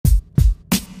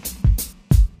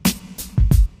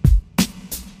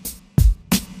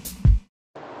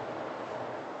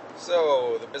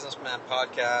So, the Businessman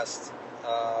Podcast,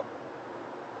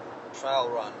 trial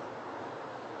run,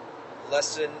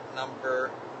 lesson number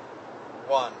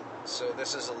 1. So,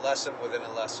 this is a lesson within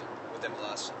a lesson, within a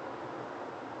lesson.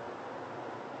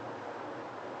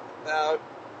 About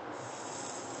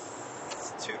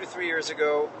 2 to 3 years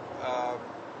ago,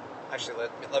 actually,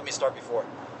 let me start before.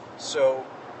 So,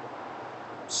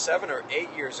 7 or 8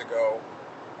 years ago,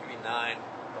 maybe 9,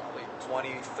 probably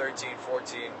 2013,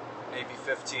 14, maybe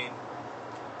 15.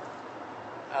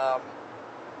 I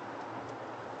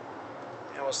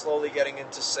was slowly getting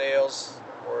into sales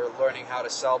or learning how to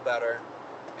sell better,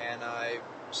 and I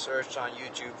searched on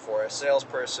YouTube for a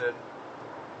salesperson,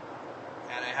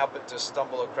 and I happened to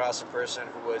stumble across a person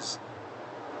who was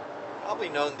probably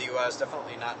known in the U.S.,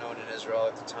 definitely not known in Israel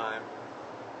at the time,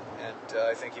 and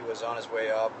I think he was on his way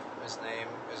up. His name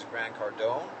is Grant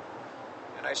Cardone.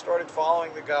 And I started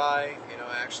following the guy.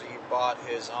 Actually he bought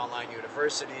his online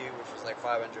university, which was like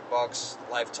 $500,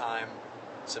 lifetime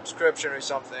subscription or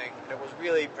something. And it was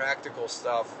really practical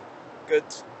stuff,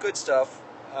 good stuff.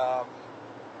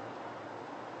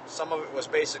 Some of it was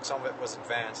basic, some of it was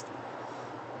advanced.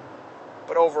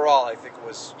 But overall, I think it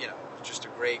was, just a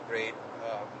great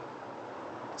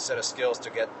set of skills to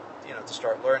get, to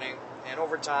start learning. And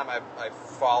over time, I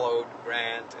followed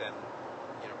Grant and,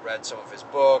 read some of his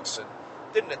books and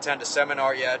didn't attend a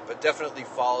seminar yet, but definitely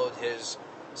followed his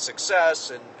success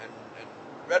and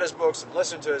read his books and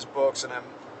listened to his books. And I'm,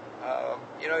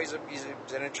 he's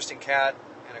an interesting cat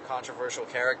and a controversial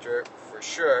character for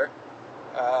sure.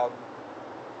 But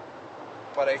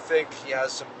I think he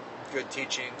has some good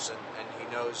teachings, and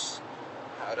he knows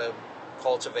how to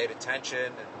cultivate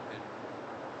attention and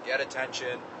get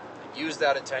attention, and use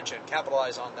that attention,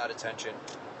 capitalize on that attention.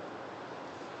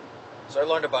 So I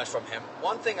learned a bunch from him.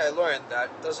 One thing I learned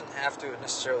that doesn't have to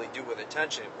necessarily do with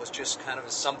attention, it was just kind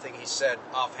of something he said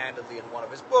offhandedly in one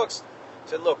of his books.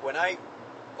 He said, look, when I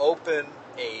open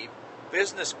a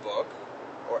business book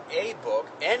or a book,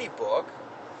 any book,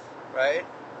 right,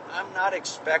 I'm not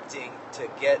expecting to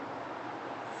get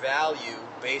value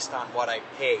based on what I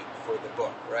paid for the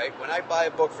book, right? When I buy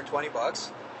a book for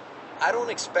 $20, I don't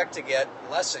expect to get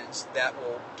lessons that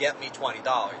will get me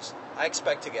 $20. I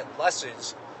expect to get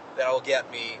lessons that will get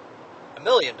me $1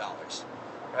 million,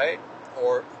 right?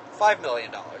 Or $5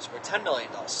 million, or $10 million.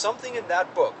 Something in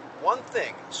that book, one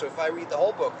thing. So if I read the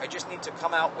whole book, I just need to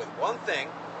come out with one thing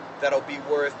that'll be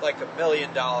worth like $1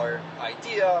 million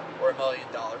idea, or $1 million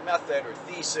method, or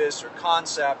thesis, or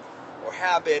concept, or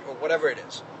habit, or whatever it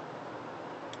is.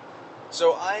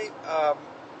 So I,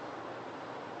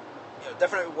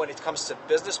 definitely when it comes to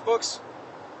business books,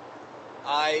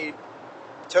 I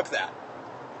took that,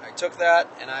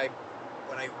 and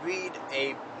when I read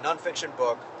a nonfiction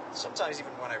book, sometimes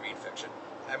even when I read fiction,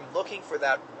 I'm looking for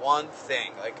that one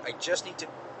thing. Like, I just need to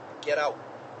get out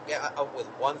with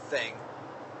one thing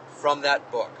from that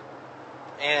book.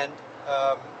 And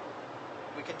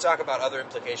we can talk about other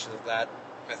implications of that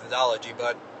methodology,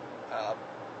 but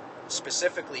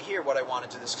specifically here, what I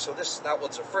wanted to discuss. That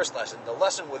was the first lesson. The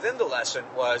lesson within the lesson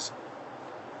was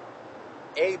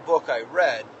a book I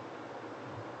read.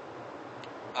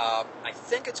 I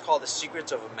think it's called The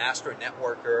Secrets of a Master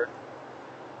Networker.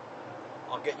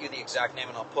 I'll get you the exact name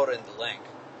and I'll put it in the link.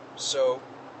 So,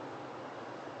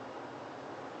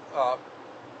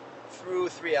 through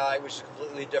 3i, which is a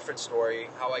completely different story,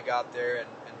 how I got there and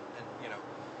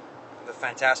the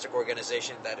fantastic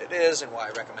organization that it is, and why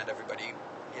I recommend everybody,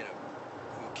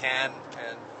 who can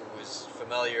and who is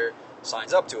familiar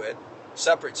signs up to it.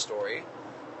 Separate story.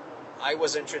 I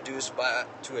was introduced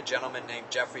to a gentleman named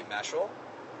Jeffrey Meschel.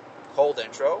 Cold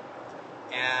intro,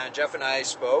 and Jeff and I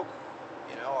spoke,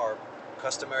 our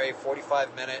customary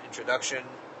 45-minute introduction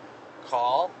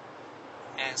call,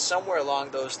 and somewhere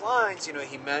along those lines,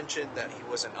 he mentioned that he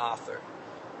was an author.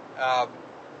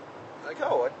 Like,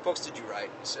 oh, what books did you write?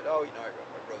 And he said, oh,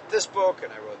 I wrote this book,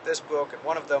 and I wrote this book, and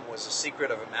one of them was The Secret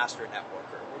of a Master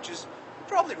Networker, which is, he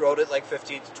probably wrote it like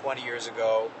 15 to 20 years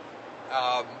ago.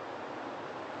 A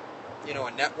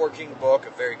networking book, a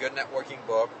very good networking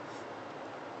book.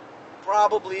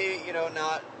 Probably,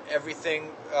 not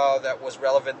everything that was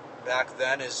relevant back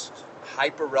then is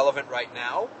hyper relevant right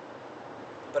now.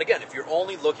 But again, if you're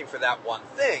only looking for that one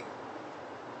thing,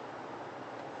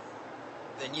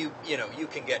 then you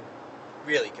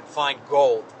can find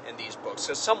gold in these books.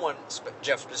 So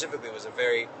Jeff specifically, was a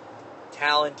very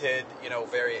talented,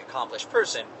 very accomplished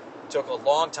person. Took a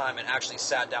long time and actually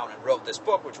sat down and wrote this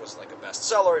book, which was like a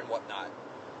bestseller and whatnot.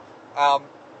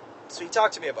 So he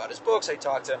talked to me about his books. I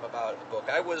talked to him about a book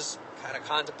I was kind of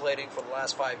contemplating for the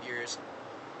last 5 years.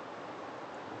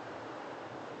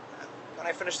 when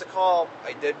I finish the call,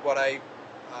 I did what I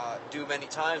do many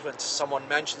times when someone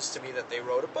mentions to me that they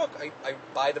wrote a book. I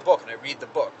buy the book and I read the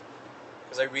book,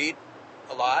 because I read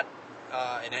a lot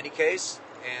in any case,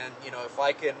 and if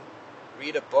I can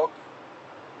read a book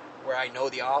where I know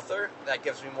the author, that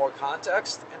gives me more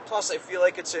context, and plus I feel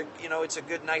like it's a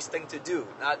good, nice thing to do,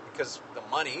 not because of the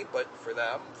money, but for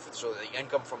them, so the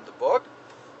income from the book,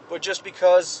 but just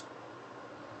because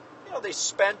they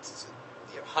spent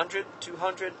 100,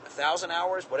 200, 1,000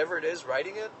 hours, whatever it is,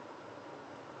 writing it,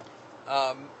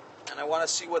 and I want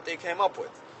to see what they came up with.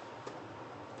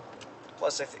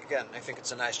 Plus, I think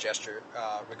it's a nice gesture,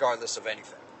 regardless of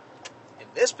anything. In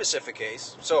this specific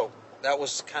case, so that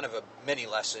was kind of a mini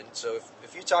lesson. So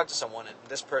if you talk to someone and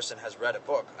this person has read a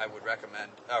book,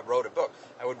 wrote a book,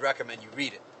 I would recommend you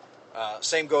read it.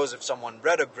 Same goes if someone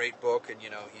read a great book and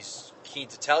he's keen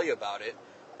to tell you about it.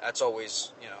 That's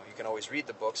always you can always read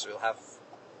the book, so you'll have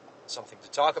something to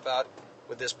talk about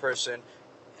with this person,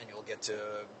 and you'll get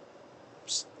to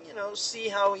see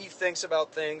how he thinks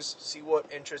about things, see what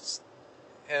interests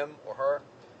him or her,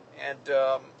 and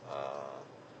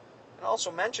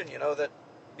also mention that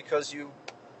because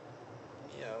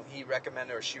he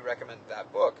recommended or she recommended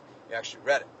that book, you actually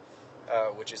read it,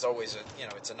 which is always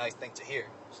it's a nice thing to hear.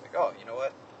 It's like, oh, you know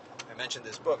what, I mentioned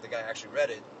this book, the guy actually read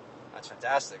it. That's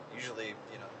fantastic. Usually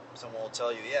someone will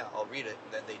tell you, yeah, I'll read it,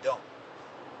 and then they don't.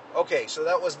 Okay, so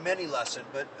that was mini lesson,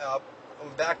 but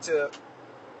back to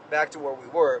where we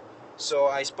were. So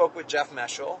I spoke with Jeff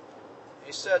Meschel.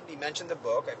 He mentioned the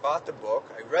book. I bought the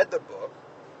book. I read the book.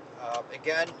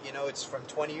 Again, it's from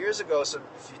 20 years ago. So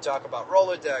if you talk about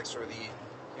Rolodex or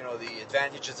the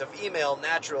advantages of email,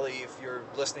 naturally, if you're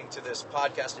listening to this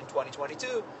podcast in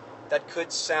 2022, that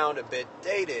could sound a bit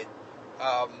dated.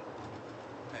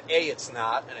 A, it's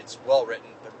not, and it's well written.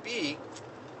 But B,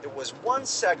 there was one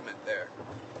segment there,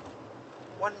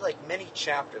 one mini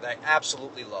chapter that I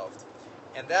absolutely loved,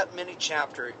 and that mini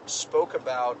chapter spoke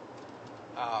about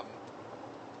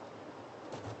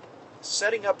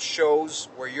setting up shows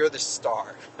where you're the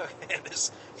star. And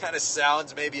this kind of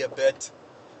sounds maybe a bit,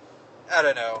 I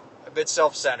don't know, a bit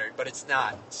self-centered, but it's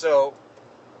not. So,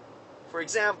 for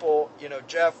example,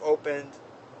 Jeff opened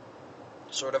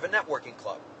sort of a networking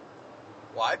club.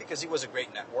 Why? Because he was a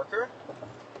great networker,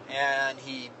 and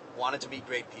he wanted to meet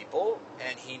great people,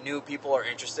 and he knew people are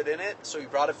interested in it, so he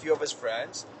brought a few of his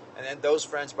friends, and then those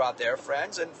friends brought their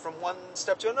friends, and from one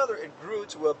step to another, it grew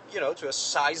to a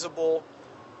sizable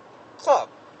club.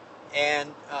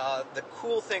 And the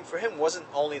cool thing for him wasn't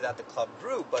only that the club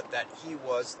grew, but that he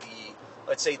was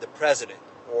let's say the president,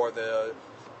 or the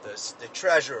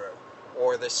treasurer,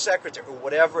 or the secretary, or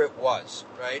whatever it was,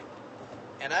 right?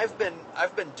 And I've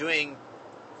been doing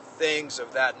things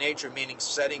of that nature, meaning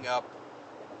setting up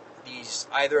these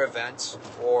either events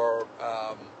or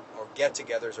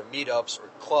get-togethers or meetups or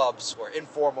clubs or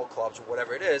informal clubs or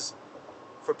whatever it is,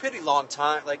 for a pretty long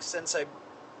time. Since I'm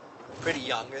pretty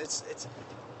young, it's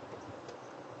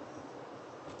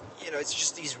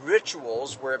just these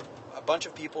rituals where a bunch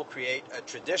of people create a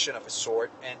tradition of a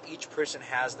sort, and each person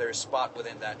has their spot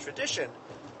within that tradition.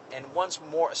 And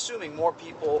assuming more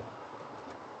people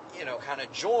kind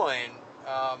of join,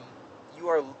 you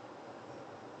are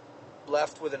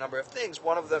left with a number of things.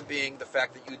 One of them being the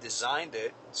fact that you designed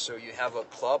it, so you have a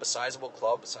sizable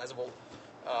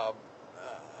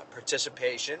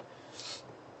participation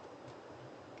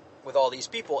with all these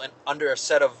people, and under a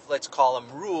set of, let's call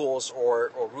them rules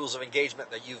or rules of engagement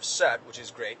that you've set, which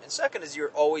is great. And second is you're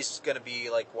always going to be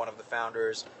one of the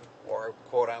founders, or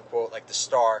quote unquote the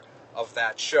star of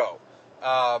that show.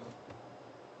 My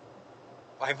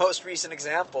most recent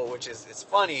example, which it's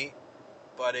funny,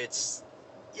 but it's,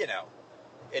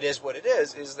 it is what it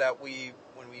is that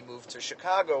when we moved to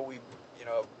Chicago,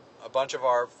 a bunch of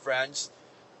our friends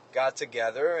got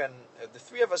together, and the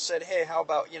three of us said, hey, how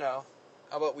about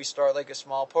we start a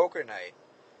small poker night?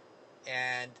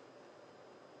 And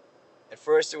at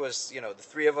first it was, the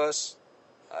three of us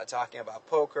talking about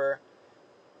poker.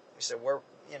 We said,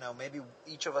 maybe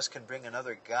each of us can bring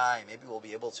another guy. Maybe we'll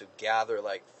be able to gather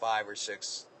 5 or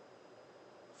 6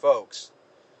 folks.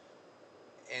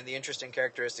 And the interesting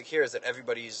characteristic here is that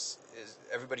everybody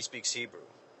speaks Hebrew,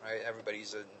 right?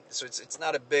 So it's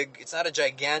not a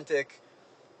gigantic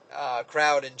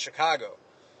crowd in Chicago.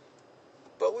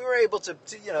 But we were able to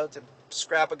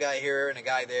scrap a guy here and a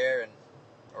guy there,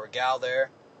 or a gal there.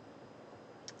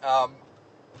 And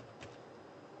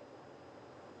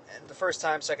the first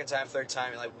time, second time, third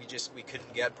time, we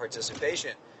couldn't get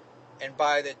participation. And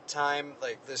by the time,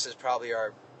 this is probably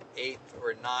our 8th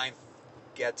or 9th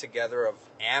get together of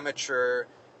amateur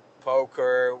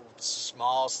poker,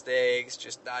 small stakes,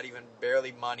 just not even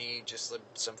barely money, just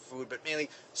some food, but mainly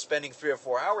spending 3 or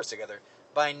 4 hours together.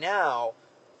 By now,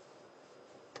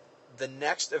 the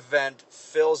next event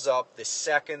fills up the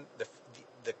second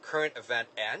the current event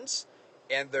ends,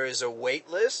 and there is a wait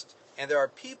list, and there are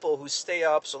people who stay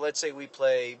up. So let's say we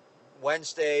play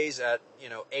Wednesdays at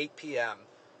 8 p.m.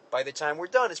 By the time we're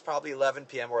done, it's probably 11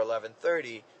 p.m. or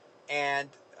 11:30, and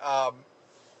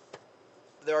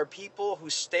there are people who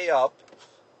stay up,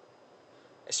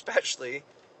 especially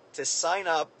to sign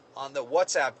up on the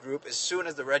WhatsApp group as soon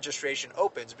as the registration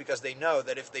opens, because they know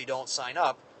that if they don't sign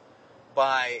up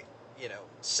by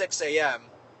 6 a.m.,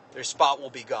 their spot will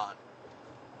be gone.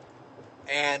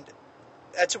 And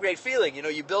that's a great feeling.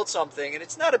 You build something, and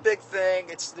it's not a big thing.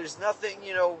 There's nothing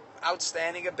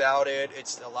outstanding about it.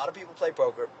 It's a lot of people play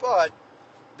poker, but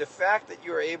the fact that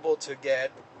you're able to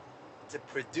get to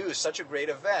produce such a great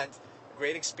event, a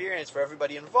great experience for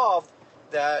everybody involved,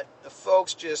 that the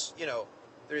folks just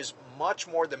there's much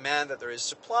more demand than there is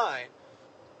supply,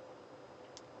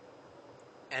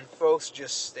 and folks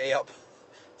just stay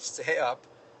up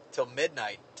till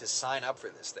midnight to sign up for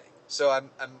this thing. So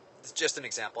it's just an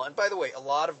example. And by the way, a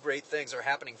lot of great things are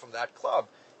happening from that club.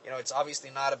 It's obviously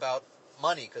not about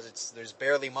money, because there's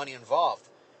barely money involved.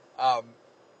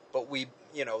 But we,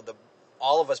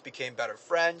 all of us became better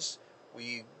friends.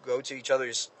 We go to each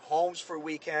other's homes for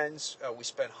weekends. We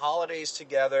spend holidays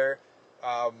together.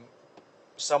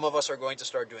 Some of us are going to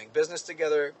start doing business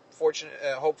together,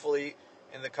 hopefully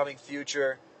in the coming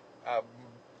future.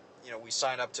 We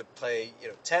sign up to play,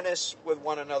 tennis with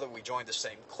one another. We join the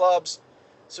same clubs.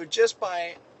 So just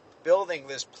by building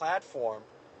this platform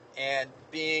and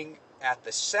being at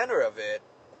the center of it,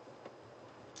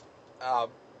 I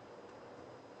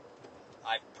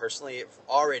personally have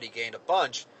already gained a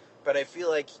bunch, but I feel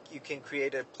like you can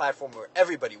create a platform where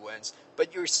everybody wins,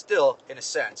 but you're still, in a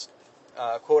sense,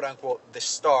 quote unquote, the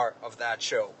star of that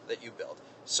show that you build.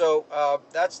 So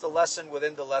that's the lesson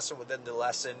within the lesson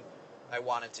I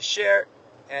wanted to share,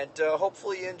 and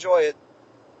hopefully you enjoy it.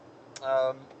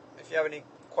 If you have any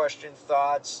questions,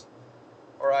 thoughts,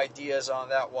 or ideas on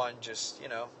that one, just,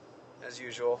 as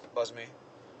usual, buzz me.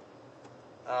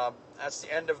 That's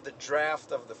the end of the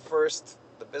draft of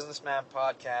the Businessman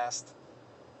podcast.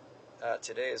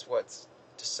 Today is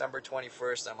December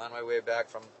 21st. I'm on my way back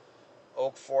from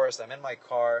Oak Forest. I'm in my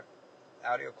car.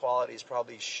 Audio quality is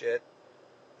probably shit.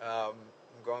 I'm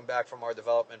going back from our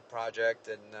development project,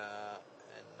 and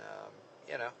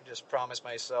just promised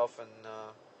myself and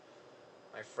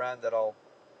my friend that I'll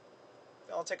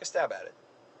take a stab at it.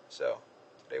 So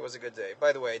today was a good day.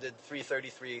 By the way, I did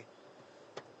 333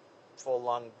 full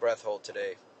lung breath hold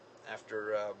today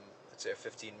after let's say a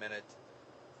 15-minute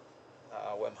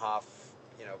Wim Hof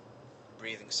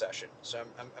breathing session. So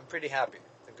I'm pretty happy.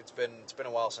 I think it's been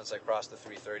a while since I crossed the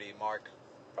 330 mark,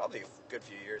 probably a good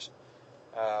few years.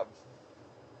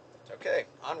 Okay,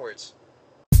 onwards.